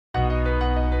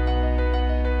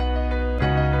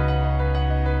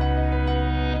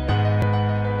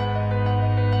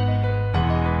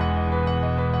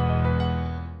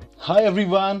Hi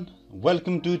everyone,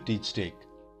 welcome to Teach Tech.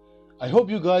 I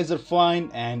hope you guys are fine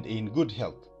and in good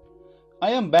health. I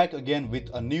am back again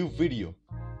with a new video.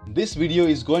 This video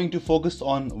is going to focus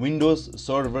on Windows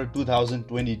Server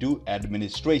 2022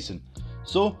 administration.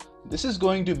 So this is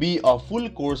going to be a full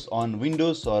course on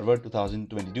Windows Server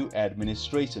 2022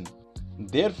 administration.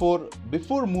 Therefore,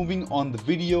 before moving on the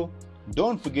video,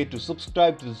 don't forget to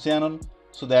subscribe to the channel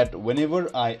so that whenever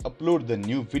I upload the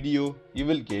new video, you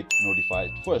will get notified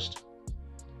first.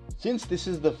 Since this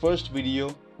is the first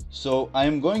video, so I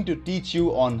am going to teach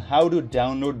you on how to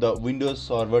download the Windows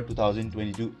Server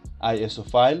 2022 ISO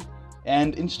file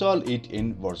and install it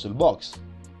in VirtualBox.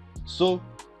 So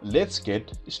let's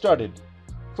get started.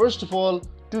 First of all,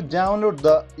 to download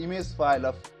the image file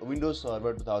of Windows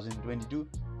Server 2022,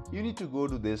 you need to go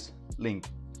to this link.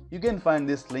 You can find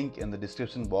this link in the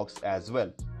description box as well.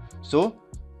 So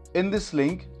in this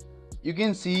link, you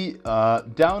can see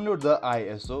download the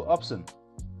ISO option.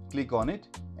 Click on it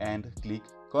and click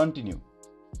continue.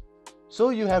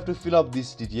 So you have to fill up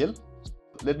this detail.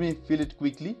 Let me fill it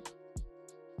quickly.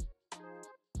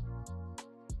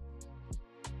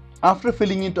 After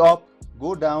filling it up,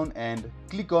 go down and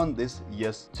click on this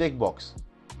yes checkbox.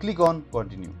 Click on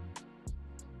continue.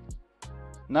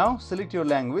 Now select your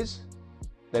language,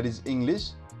 that is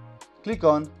English. Click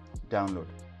on download.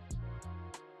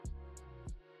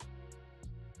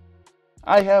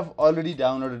 I have already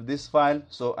downloaded this file,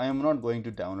 so I am not going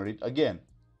to download it again.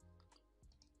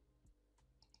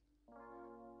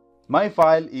 My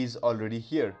file is already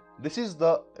here. This is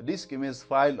the disk image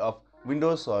file of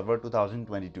Windows Server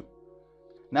 2022.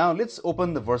 Now let's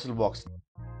open the VirtualBox.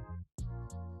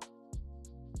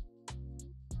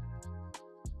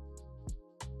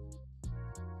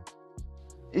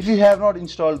 If you have not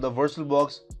installed the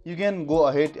VirtualBox, you can go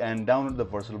ahead and download the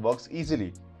VirtualBox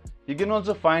easily. You can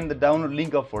also find the download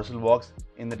link of VirtualBox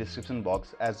in the description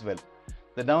box as well.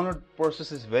 The download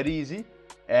process is very easy,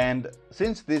 and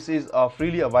since this is a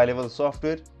freely available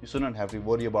software, you should not have to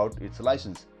worry about its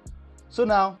license. So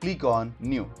now click on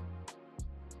New.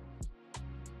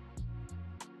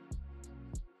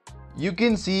 You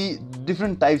can see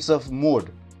different types of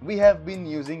mode. We have been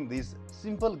using this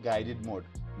simple guided mode,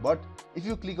 but if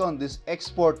you click on this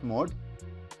export mode,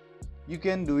 you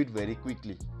can do it very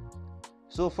quickly.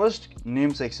 So first,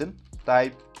 name section,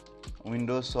 type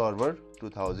Windows Server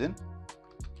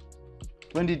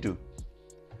 2022.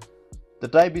 The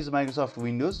type is Microsoft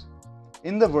Windows.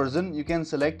 In the version, you can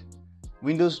select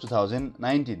Windows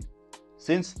 2019.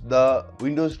 Since the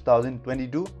Windows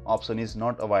 2022 option is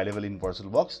not available in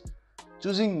VirtualBox,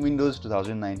 choosing Windows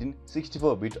 2019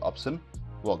 64-bit option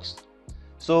works.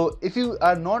 So if you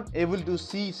are not able to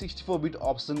see 64-bit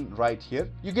option right here,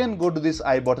 you can go to this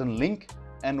I button link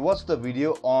and watch the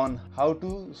video on how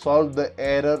to solve the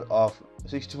error of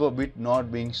 64-bit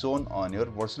not being shown on your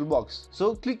VirtualBox.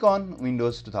 So click on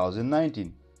Windows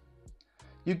 2019.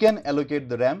 You can allocate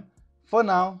the RAM. For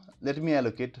now, let me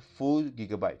allocate 4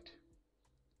 GB.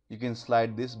 You can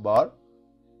slide this bar.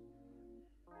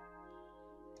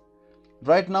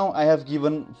 Right now I have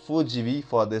given 4 GB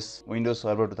for this Windows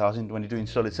Server 2022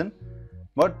 installation,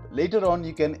 but later on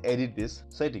you can edit this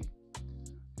setting.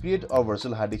 Create a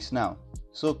virtual hard disk now.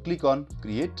 So click on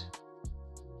create.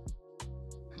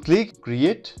 Click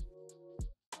create.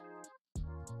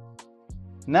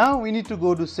 Now we need to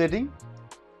go to setting.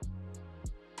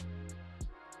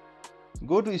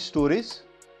 Go to storage.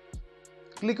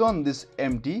 Click on this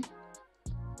empty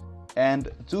and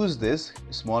choose this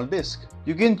small disk.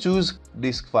 You can choose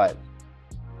disk file.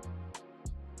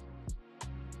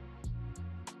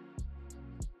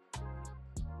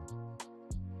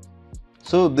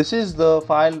 So this is the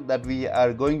file that we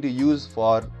are going to use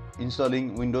for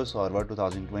installing Windows Server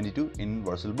 2022 in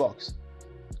VirtualBox.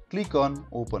 Click on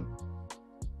open.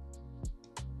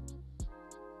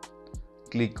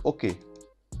 Click OK.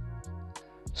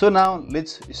 So now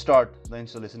let's start the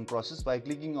installation process by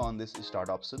clicking on this start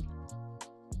option.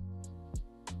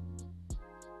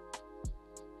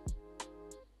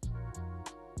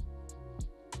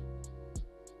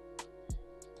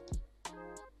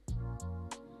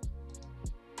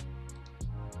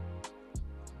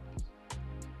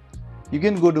 You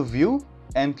can go to view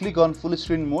and click on full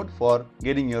screen mode for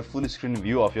getting your full screen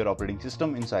view of your operating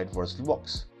system inside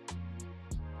VirtualBox.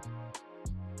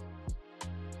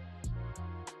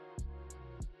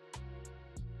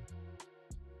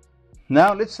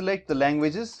 Now let's select the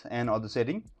languages and other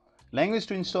setting. Language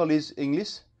to install is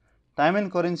English. Time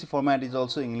and currency format is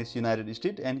also English United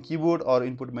States, and keyboard or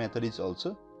input method is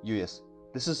also US.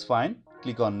 This is fine.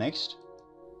 Click on next.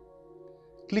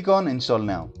 Click on install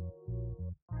now.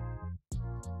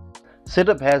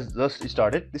 Setup has just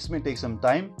started. This may take some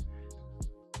time.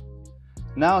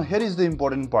 Now here is the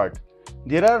important part.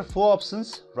 There are 4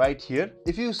 options right here.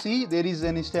 If you see, there is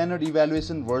an standard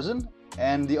evaluation version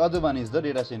and the other one is the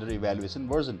data center evaluation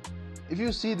version. If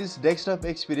you see this desktop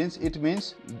experience, it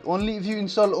means only if you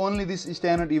install only this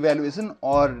standard evaluation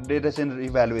or data center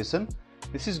evaluation,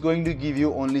 this is going to give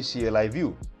you only CLI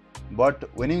view. But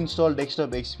when you install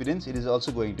desktop experience, it is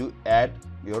also going to add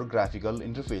your graphical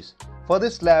interface. For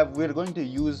this lab, we are going to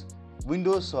use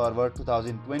Windows Server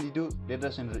 2022 data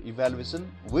center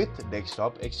evaluation with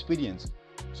desktop experience.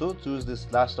 So choose this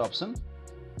last option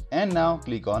and now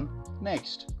click on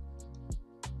next.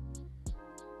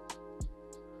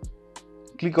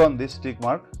 Click on this tick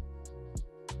mark,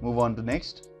 move on to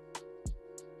next.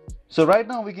 So right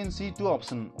now we can see 2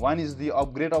 options. One is the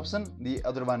upgrade option, the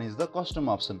other one is the custom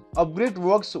option. Upgrade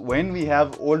works when we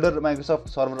have older Microsoft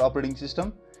Server operating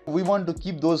system. We want to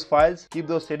keep those files, keep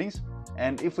those settings,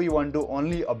 and if we want to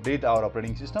only update our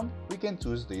operating system, we can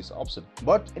choose this option.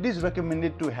 But it is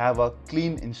recommended to have a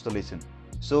clean installation.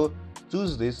 So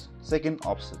choose this second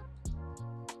option.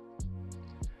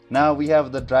 Now we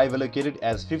have the drive allocated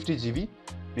as 50 GB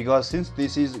because since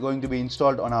this is going to be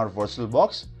installed on our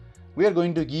VirtualBox, we are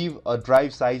going to give a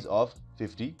drive size of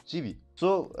 50 GB.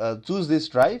 So choose this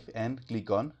drive and click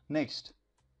on next.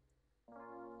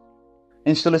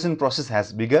 Installation process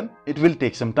has begun. It will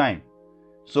take some time.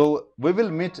 So we will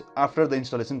meet after the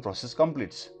installation process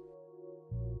completes.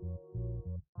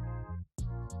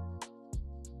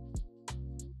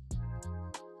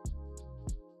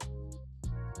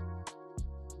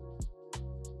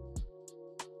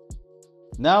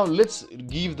 Now let's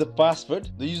give the password.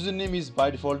 The username is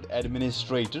by default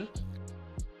administrator.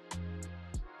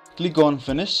 Click on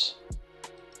finish.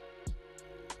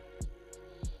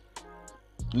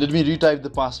 Let me retype the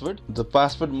password. The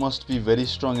password must be very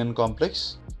strong and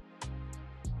complex.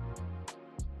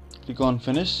 Click on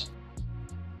finish.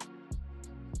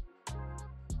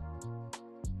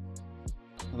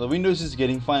 The Windows is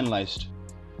getting finalized.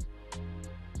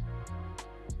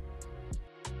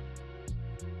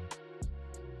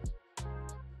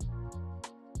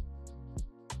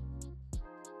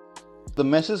 The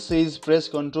message says press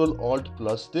Ctrl Alt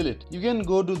plus Delete. You can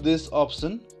go to this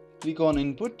option, click on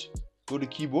input, go to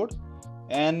keyboard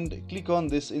and click on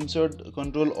this insert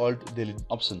Ctrl Alt Delete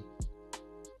option.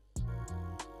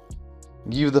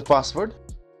 Give the password.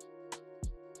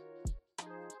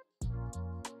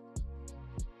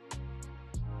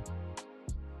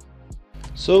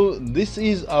 So this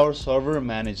is our server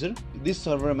manager. This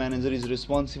server manager is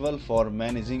responsible for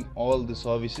managing all the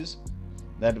services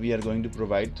that we are going to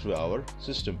provide through our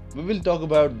system. We will talk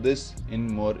about this in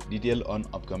more detail on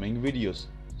upcoming videos.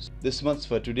 This much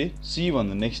for today. See you on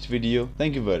the next video.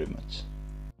 Thank you very much.